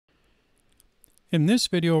In this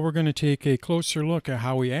video, we're going to take a closer look at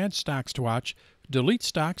how we add stocks to watch, delete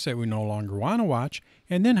stocks that we no longer want to watch,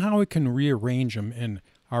 and then how we can rearrange them in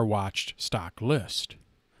our watched stock list.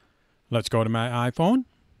 Let's go to my iPhone.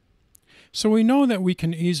 So we know that we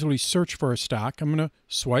can easily search for a stock. I'm going to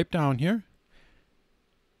swipe down here,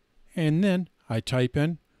 and then I type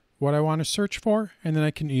in what I want to search for, and then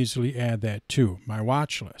I can easily add that to my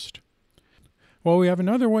watch list. Well, we have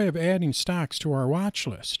another way of adding stocks to our watch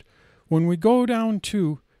list. When we go down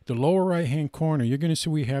to the lower right-hand corner, you're going to see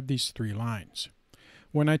we have these three lines.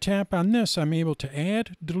 When I tap on this, I'm able to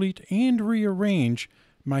add, delete, and rearrange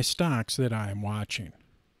my stocks that I am watching.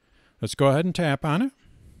 Let's go ahead and tap on it.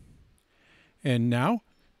 And now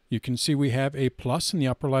you can see we have a plus in the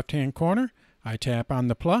upper left-hand corner. I tap on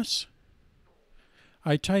the plus.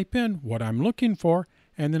 I type in what I'm looking for,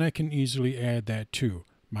 and then I can easily add that to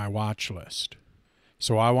my watch list.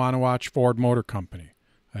 So I want to watch Ford Motor Company.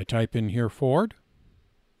 I type in here Ford,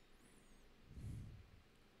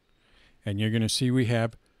 and you're going to see we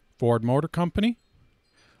have Ford Motor Company.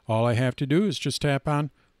 All I have to do is just tap on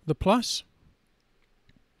the plus,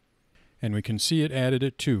 and we can see it added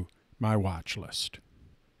it to my watch list.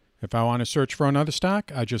 If I want to search for another stock,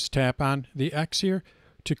 I just tap on the X here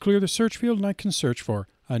to clear the search field, and I can search for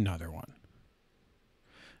another one.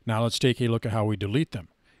 Now let's take a look at how we delete them.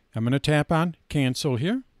 I'm going to tap on Cancel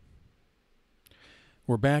here.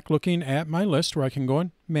 We're back looking at my list where I can go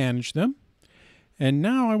and manage them. And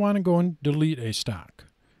now I want to go and delete a stock.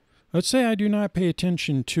 Let's say I do not pay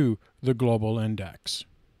attention to the global index.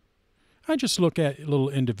 I just look at little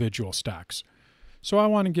individual stocks. So I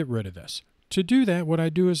want to get rid of this. To do that, what I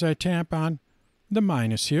do is I tap on the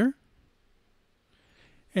minus here.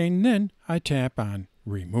 And then I tap on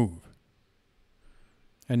Remove.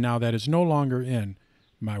 And now that is no longer in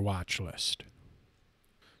my watch list.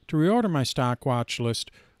 To reorder my stock watch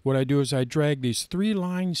list, what I do is I drag these three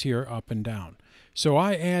lines here up and down. So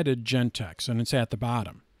I added Gentex, and it's at the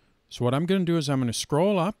bottom. So what I'm going to do is I'm going to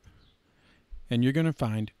scroll up, and you're going to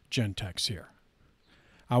find Gentex here.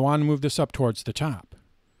 I want to move this up towards the top.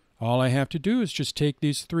 All I have to do is just take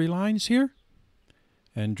these three lines here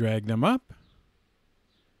and drag them up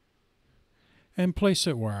and place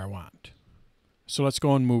it where I want. So let's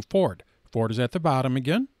go and move Ford. Ford is at the bottom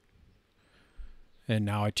again. And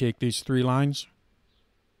now I take these three lines,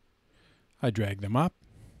 I drag them up,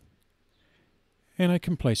 and I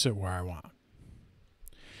can place it where I want.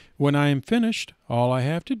 When I am finished, all I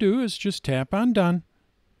have to do is just tap on Done,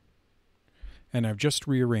 and I've just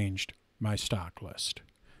rearranged my stock list.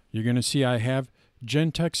 You're going to see I have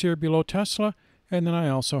Gentex here below Tesla, and then I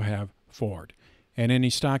also have Ford. And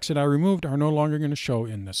any stocks that I removed are no longer going to show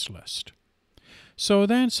in this list. So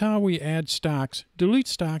that's how we add stocks, delete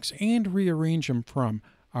stocks, and rearrange them from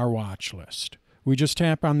our watch list. We just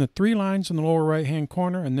tap on the three lines in the lower right-hand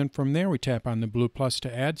corner, and then from there we tap on the blue plus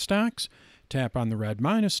to add stocks, tap on the red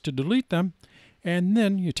minus to delete them, and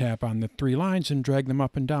then you tap on the three lines and drag them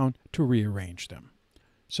up and down to rearrange them.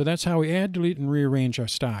 So that's how we add, delete, and rearrange our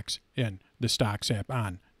stocks in the Stocks app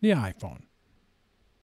on the iPhone.